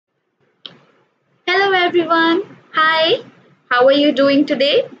everyone. Hi, how are you doing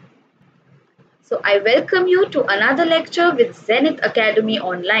today? So, I welcome you to another lecture with Zenith Academy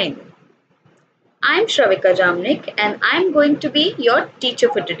Online. I'm Shravika Jamnik and I'm going to be your teacher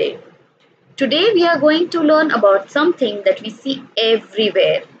for today. Today, we are going to learn about something that we see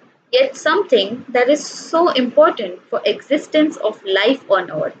everywhere, yet something that is so important for existence of life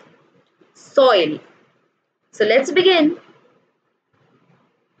on earth: soil. So, let's begin.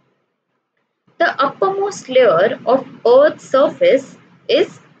 The uppermost layer of Earth's surface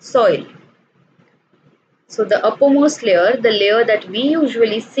is soil. So the uppermost layer, the layer that we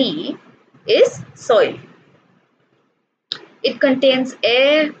usually see, is soil. It contains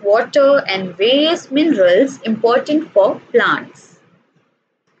air, water and various minerals important for plants.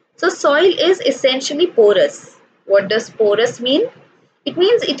 So soil is essentially porous. What does porous mean? It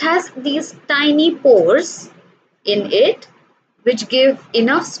means it has these tiny pores in it which give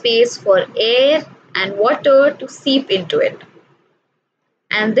enough space for air and water to seep into it.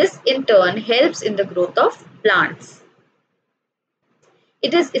 And this in turn helps in the growth of plants.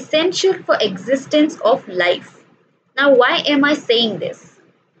 It is essential for existence of life. Now, why am I saying this?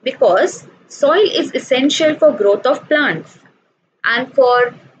 Because soil is essential for growth of plants, and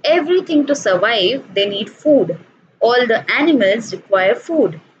for everything to survive, they need food. All the animals require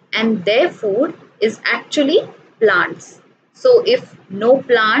food, and their food is actually plants. So, if no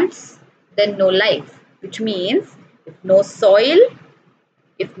plants, then no life, which means if no soil,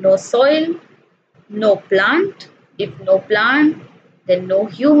 no plant. If no plant, then no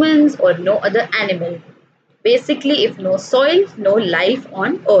humans or no other animal. Basically, if no soil, no life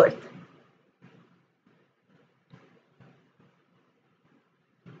on earth.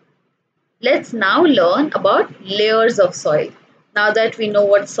 Let's now learn about layers of soil. Now that we know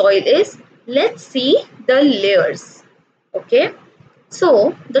what soil is, let's see the layers. Okay.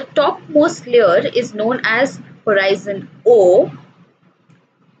 So, the topmost layer is known as horizon O,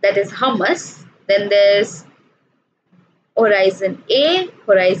 that is humus. Then there's horizon A,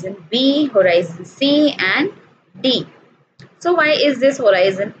 horizon B, horizon C and D. So why is this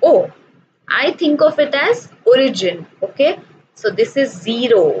horizon O? I think of it as origin, okay? So this is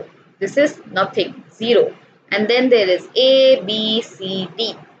 0, this is nothing, 0. And then there is A, B, C,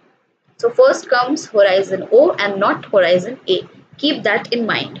 D. So first comes horizon O and not horizon A. Keep that in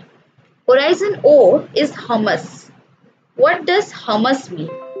mind. Horizon O is humus. What does humus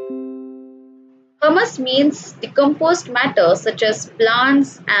mean? Humus means decomposed matter such as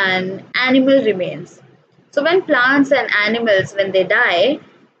plants and animal remains. So when plants and animals, when they die,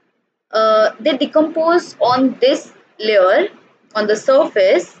 they decompose on this layer, on the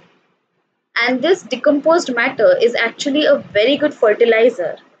surface, and this decomposed matter is actually a very good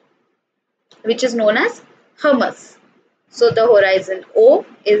fertilizer, which is known as humus. So the horizon O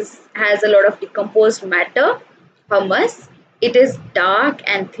has a lot of decomposed matter, humus. It is dark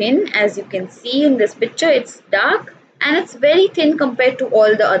and thin, as you can see in this picture. It's dark and it's very thin compared to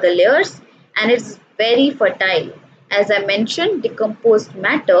all the other layers, and it's very fertile. As I mentioned, decomposed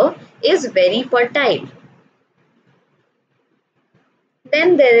matter is very fertile.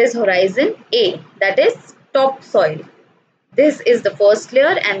 Then there is horizon A, that is topsoil. This is the first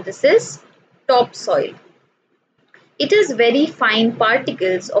layer and this is topsoil. It has very fine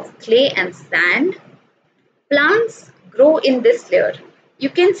particles of clay and sand. Plants grow in this layer. You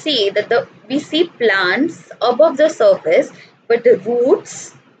can see that we see plants above the surface, but the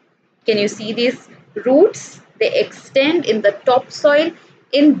roots, can you see these roots? They extend in the topsoil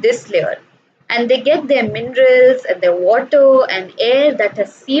in this layer, and they get their minerals and their water and air that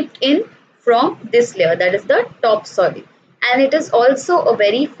has seeped in from this layer, that is the topsoil. And it is also a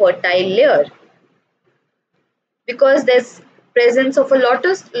very fertile layer, because there's presence of a lot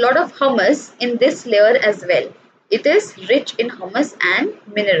of humus in this layer as well. It is rich in humus and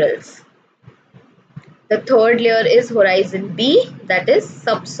minerals. The third layer is horizon B, that is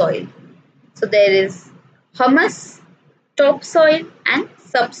subsoil. So there is humus, topsoil and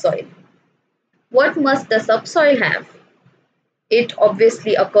subsoil. What must the subsoil have? It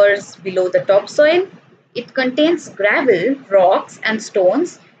obviously occurs below the topsoil. It contains gravel, rocks and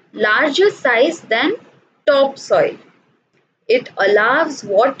stones larger size than topsoil. It allows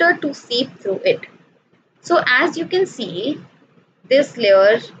water to seep through it. So as you can see, this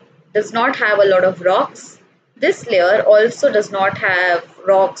layer does not have a lot of rocks. This layer also does not have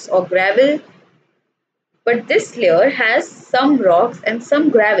rocks or gravel. But this layer has some rocks and some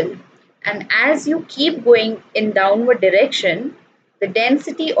gravel. And as you keep going in downward direction, the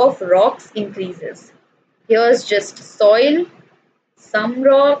density of rocks increases. Here's just soil, some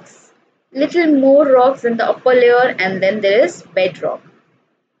rocks, little more rocks in the upper layer, and then there is bedrock.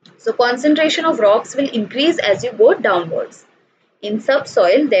 So concentration of rocks will increase as you go downwards. In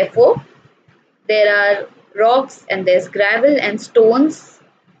subsoil, therefore, there are rocks and there's gravel and stones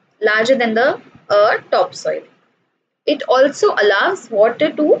larger than the topsoil. It also allows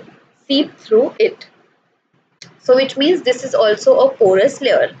water to seep through it. So which means this is also a porous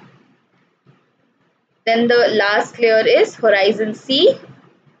layer. Then the last layer is horizon C,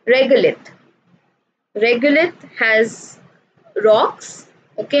 regolith. Regolith has rocks,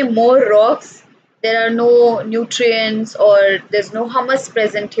 okay, more rocks. There are no nutrients or there's no humus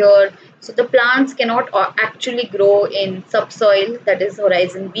present here. So the plants cannot actually grow in subsoil, that is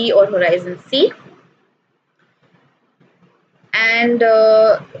horizon B or horizon C. And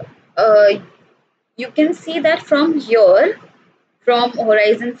uh, you can see that from here, from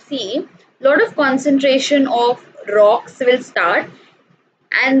horizon C, lot of concentration of rocks will start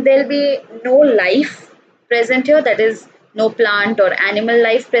and there'll be no life present here, that is no plant or animal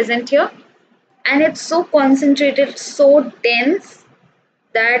life present here, and it's so concentrated, so dense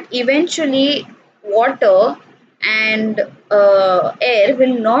that eventually water and air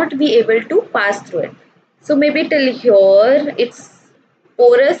will not be able to pass through it. So maybe till here it's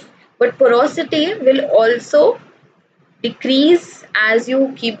porous, but porosity will also decrease as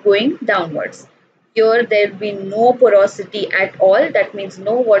you keep going downwards. Here there will be no porosity at all, that means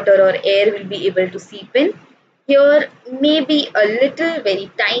no water or air will be able to seep in. Here maybe a little, very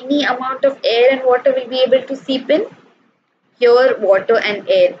tiny amount of air and water will be able to seep in. Here water and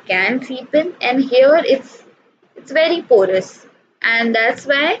air can seep in, and here it's very porous, and that's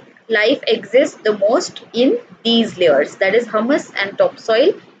why life exists the most in these layers, that is humus and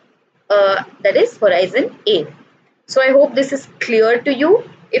topsoil, that is horizon A. So I hope this is clear to you.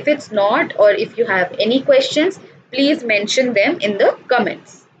 If it's not, or if you have any questions, please mention them in the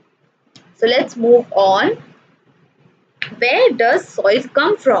comments. So let's move on. Where does soil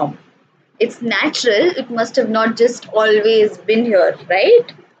come from? It's natural. It must have not just always been here,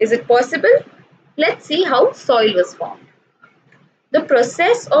 right? Is it possible? Let's see how soil was formed. The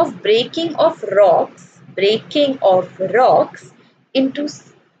process of breaking of rocks into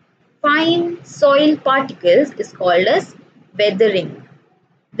fine soil particles is called as weathering.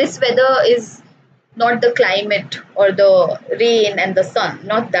 This weather is not the climate or the rain and the sun,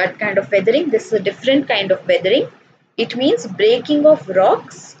 not that kind of weathering. This is a different kind of weathering. It means breaking of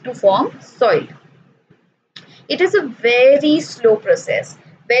rocks to form soil. It is a very slow process.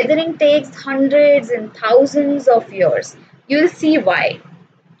 Weathering takes hundreds and thousands of years. You will see why.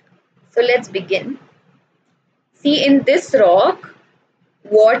 So let's begin. See, in this rock,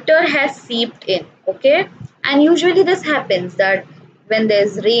 water has seeped in, okay, and usually this happens that when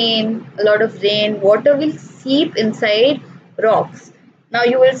there's rain, a lot of rain, water will seep inside rocks. Now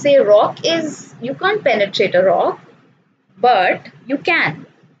you will say you can't penetrate a rock, but you can,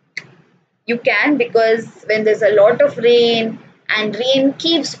 because when there's a lot of rain and rain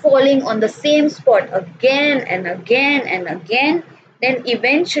keeps falling on the same spot again and again and again, then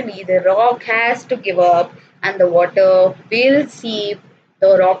eventually the rock has to give up and the water will seep,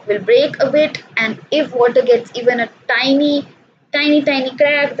 the rock will break a bit, and if water gets even a tiny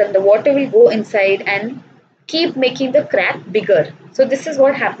crack, then the water will go inside and keep making the crack bigger. So this is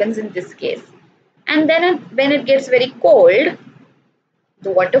what happens in this case. And then when it gets very cold,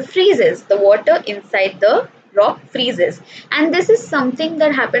 the water freezes. The water inside the rock freezes. And this is something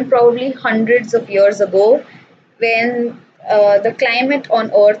that happened probably hundreds of years ago, when the climate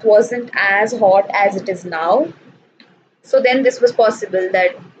on earth wasn't as hot as it is now. So then this was possible,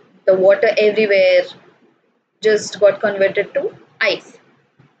 that the water everywhere just got converted to ice.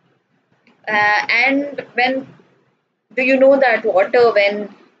 And when do you know that water,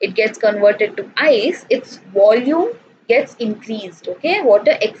 when it gets converted to ice, its volume gets increased, okay?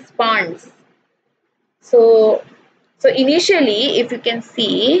 Water expands. So initially, if you can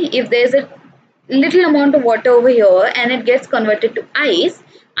see, if there's a little amount of water over here and it gets converted to ice,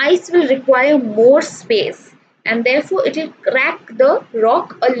 ice will require more space, and therefore it will crack the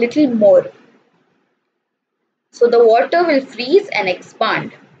rock a little more. So the water will freeze and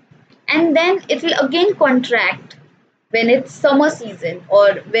expand, and then it will again contract when it's summer season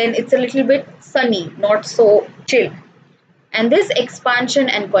or when it's a little bit sunny, not so chill. And this expansion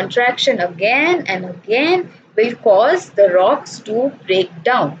and contraction again and again will cause the rocks to break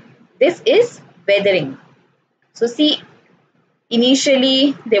down. This is weathering. So see,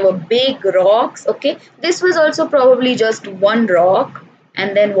 initially they were big rocks, okay. This was also probably just one rock,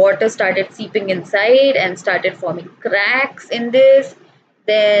 and then water started seeping inside and started forming cracks in this.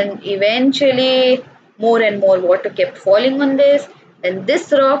 Then eventually more and more water kept falling on this. Then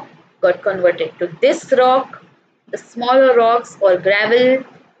this rock got converted to this rock. The smaller rocks or gravel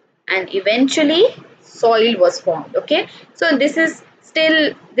and eventually soil was formed. Okay, so this is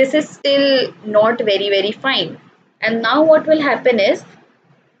still not very fine. And now what will happen is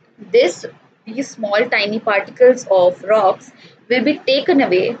this these small tiny particles of rocks will be taken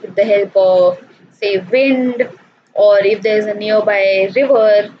away with the help of, say, wind, or if there is a nearby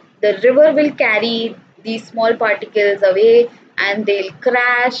river, the river will carry these small particles away and they'll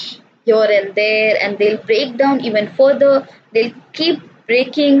crash here and there and they'll break down even further. They'll keep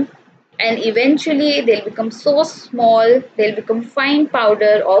breaking and eventually they'll become so small, they'll become fine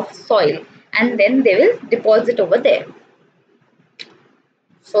powder of soil, and then they will deposit over there.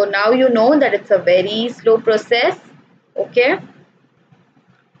 So now you know that it's a very slow process. Okay.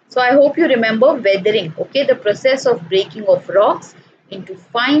 So I hope you remember weathering. Okay. The process of breaking of rocks into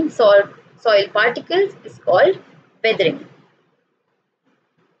fine soil particles is called weathering.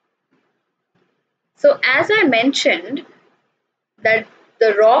 So as I mentioned that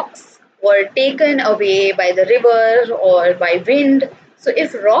the rocks were taken away by the river or by wind. So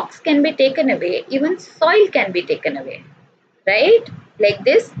if rocks can be taken away, even soil can be taken away. Right? Like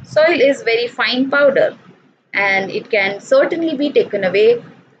this, soil is very fine powder and it can certainly be taken away,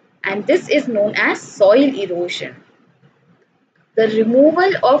 and this is known as soil erosion. The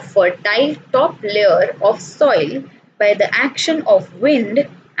removal of fertile top layer of soil by the action of wind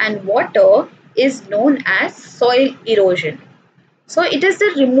and water is known as soil erosion. So it is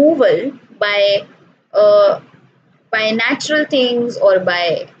the removal uh, by natural things or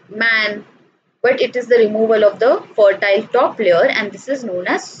by man, but it is the removal of the fertile top layer, and this is known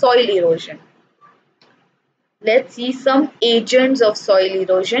as soil erosion. Let's see some agents of soil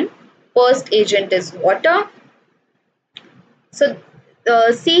erosion. First agent is water. So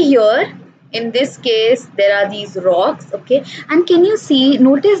see here, in this case there are these rocks, okay, and can you see,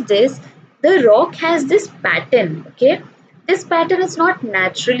 notice this, the rock has this pattern, okay. This pattern is not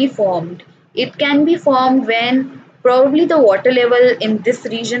naturally formed. It can be formed when probably the water level in this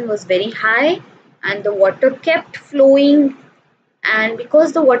region was very high and the water kept flowing, and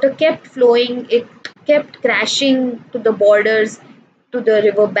because the water kept flowing it kept crashing to the borders, to the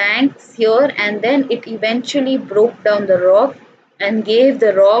river banks here, and then it eventually broke down the rock and gave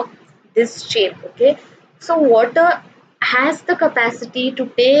the rock this shape. Okay, so water has the capacity to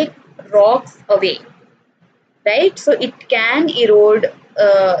take rocks away, right? So it can erode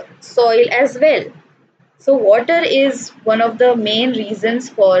soil as well. So water is one of the main reasons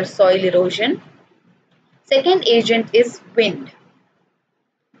for soil erosion. Second agent is wind.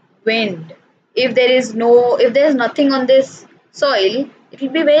 Wind. If there is nothing on this soil, it will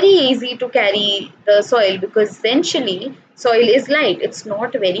be very easy to carry the soil because essentially soil is light, it's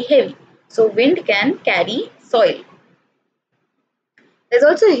not very heavy. So wind can carry soil. There's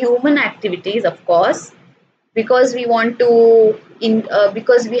also human activities, of course, because we want to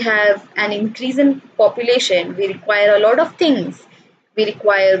because we have an increase in population, we require a lot of things. We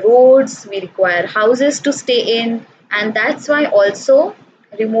require roads, we require houses to stay in, and that's why also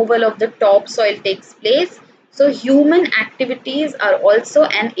removal of the topsoil takes place. So human activities are also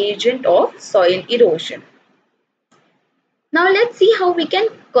an agent of soil erosion. Now let's see how we can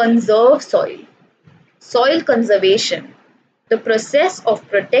conserve soil. Soil conservation. The process of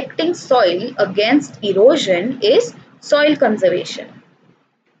protecting soil against erosion is soil conservation.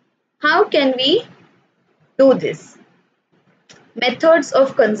 How can we do this? Methods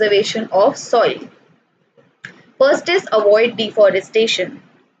of conservation of soil. First is avoid deforestation.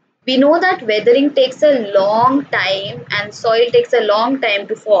 We know that weathering takes a long time and soil takes a long time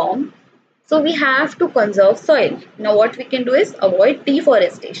to form. So we have to conserve soil. Now what we can do is avoid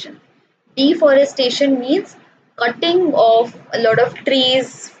deforestation. Deforestation means cutting off a lot of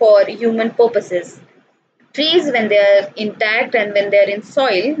trees for human purposes. Trees, when they are intact and when they are in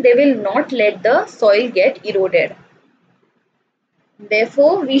soil, they will not let the soil get eroded.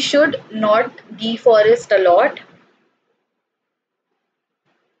 Therefore, we should not deforest a lot.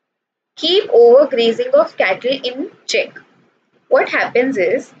 Keep overgrazing of cattle in check. What happens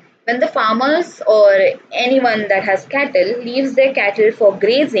is when the farmers or anyone that has cattle leaves their cattle for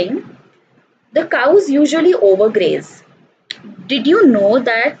grazing, the cows usually overgraze. Did you know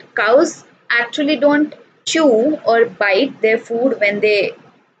that cows actually don't chew or bite their food when they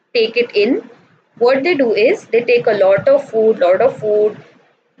take it in? What they do is they take a lot of food,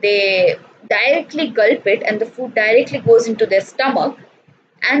 they directly gulp it and the food directly goes into their stomach,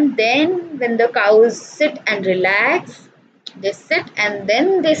 and then when the cows sit and relax, they sit and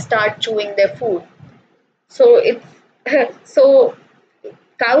then they start chewing their food. So it's so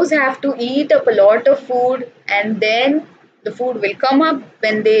cows have to eat up a lot of food and then the food will come up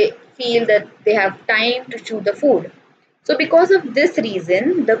when they feel that they have time to chew the food. So because of this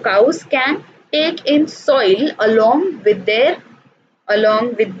reason, the cows can take in soil along with the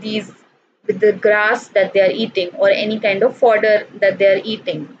grass that they are eating, or any kind of fodder that they are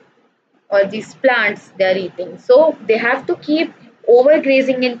eating, or these plants they are eating. So they have to keep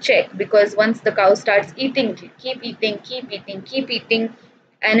overgrazing in check, because once the cow starts eating, keep eating,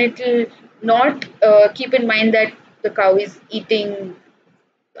 and it will not keep in mind that the cow is eating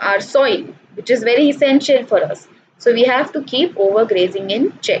our soil, which is very essential for us. So we have to keep overgrazing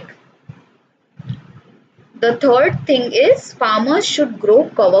in check. The third thing is farmers should grow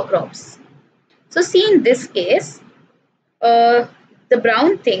cover crops. So see, in this case, uh, the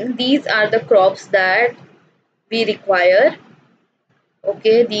brown thing, these are the crops that we require.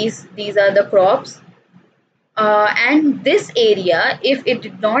 Okay, these are the crops, and this area, if it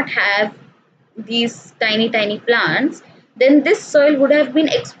did not have these tiny plants, then this soil would have been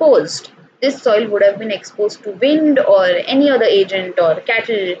exposed. This soil would have been exposed to wind or any other agent or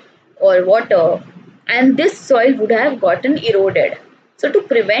cattle or water, and this soil would have gotten eroded. So to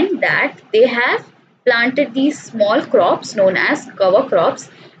prevent that, they have planted these small crops known as cover crops,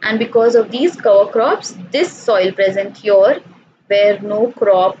 and because of these cover crops, this soil present here where no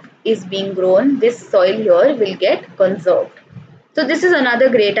crop is being grown, this soil here will get conserved. So this is another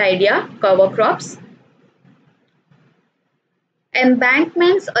great idea, cover crops.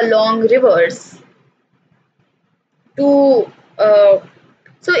 Embankments along rivers to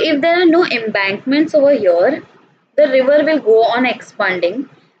so if there are no embankments over here, the river will go on expanding,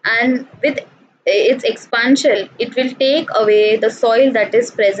 and with its expansion it will take away the soil that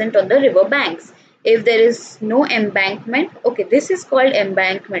is present on the river banks. If there is no embankment, okay, this is called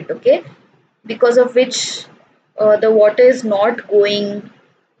embankment, okay, because of which the water is not going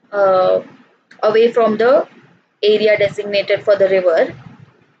uh, away from the area designated for the river.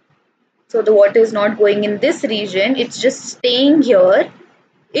 So the water is not going in this region, it's just staying here.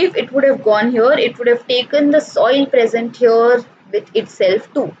 If it would have gone here, it would have taken the soil present here with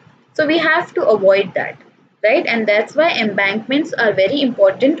itself too. So we have to avoid that, right? And that's why embankments are very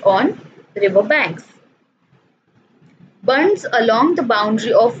important on river banks. Bunds along the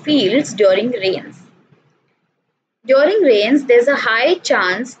boundary of fields during rains. During rains, there's a high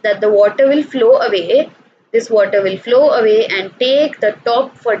chance that the water will flow away. This water will flow away and take the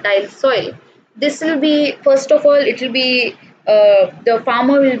top fertile soil. This will be, first of all, it will be the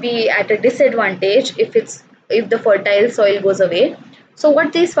farmer will be at a disadvantage if the fertile soil goes away. So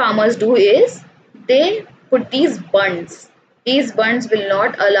what these farmers do is they put these bunds. These bunds will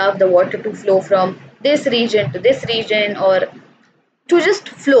not allow the water to flow from this region to this region, or to just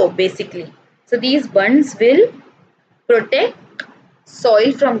flow basically. So these bunds will protect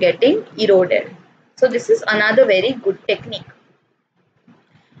soil from getting eroded. So this is another very good technique.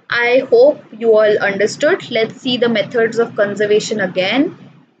 I hope you all understood. Let's see the methods of conservation again.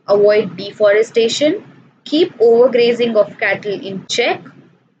 Avoid deforestation. Keep overgrazing of cattle in check.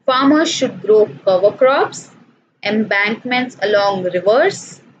 Farmers should grow cover crops. Embankments along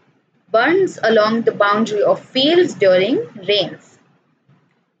rivers. Bunds along the boundary of fields during rains.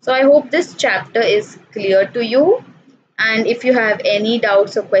 So I hope this chapter is clear to you. And if you have any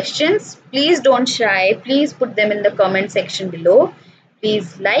doubts or questions, please don't shy. Please put them in the comment section below.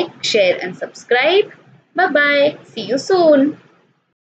 Please like, share and subscribe. Bye-bye. See you soon.